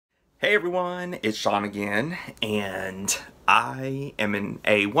Hey everyone, it's Shawn again, and I am in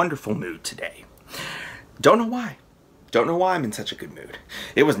a wonderful mood today. Don't know why. Don't know why I'm in such a good mood.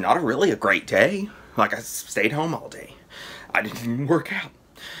 It was not really a great day. Like, I stayed home all day. I didn't even work out.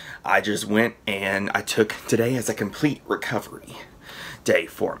 I just went and I took today as a complete recovery day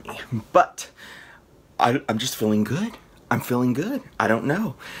for me. But I'm just feeling good. I'm feeling good. I don't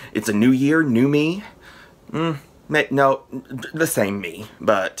know. It's a new year, new me. No, the same me,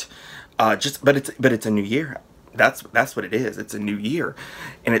 but it's a new year. That's what it is. It's a new year,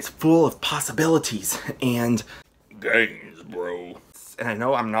 and it's full of possibilities and gains, bro. And I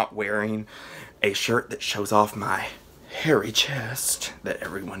know I'm not wearing a shirt that shows off my hairy chest that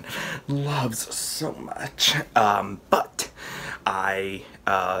everyone loves so much. But I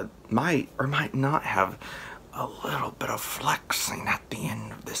might or might not have a little bit of flexing at the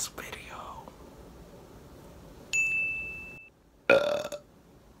end of this video.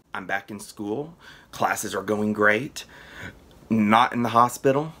 I'm back in school. Classes are going great. Not in the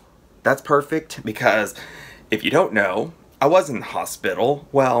hospital. That's perfect, because if you don't know, I was in the hospital,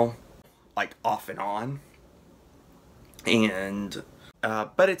 well, like off and on. And,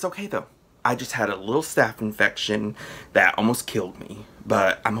 but it's okay though. I just had a little staph infection that almost killed me,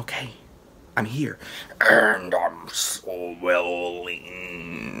 but I'm okay. I'm here. And I'm swelling,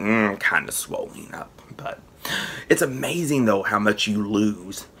 kind of swelling up, but it's amazing though how much you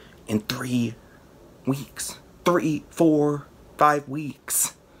lose in 3 weeks. 3, 4, 5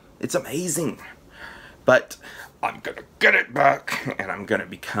 weeks. It's amazing. But I'm gonna get it back, and I'm gonna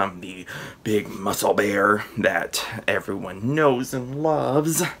become the big muscle bear that everyone knows and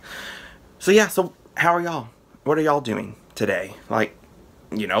loves. So yeah, so how are y'all? What are y'all doing today? Like,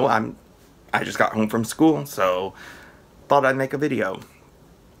 you know, I just got home from school, so thought I'd make a video.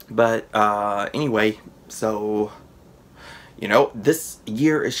 But anyway, so you know, this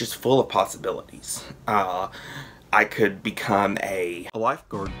year is just full of possibilities. I could become a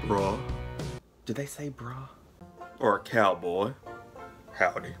lifeguard, bruh. Did they say bruh? Or a cowboy.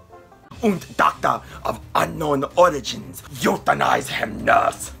 Howdy. Und Doctor of Unknown Origins. Euthanize him,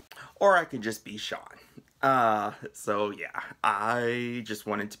 nurse. Or I could just be Shawn. So yeah, I just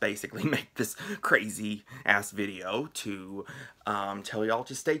wanted to basically make this crazy ass video to tell y'all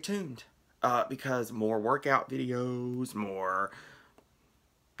to stay tuned. Because more workout videos, more,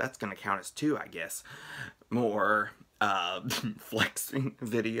 that's gonna count as 2, I guess, more flexing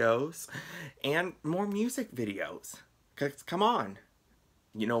videos, and more music videos. Cause come on,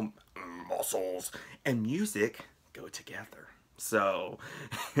 you know, muscles and music go together. So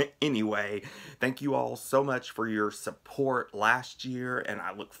anyway, thank you all so much for your support last year, and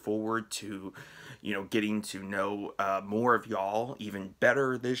I look forward to, you know, getting to know more of y'all even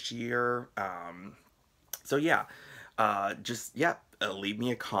better this year. So yeah, leave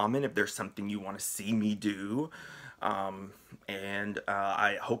me a comment if there's something you want to see me do. And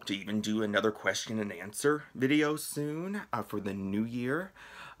I hope to even do another question and answer video soon for the new year.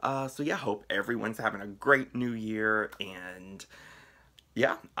 So yeah, hope everyone's having a great new year, and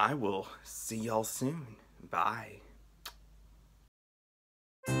yeah, I will see y'all soon. Bye.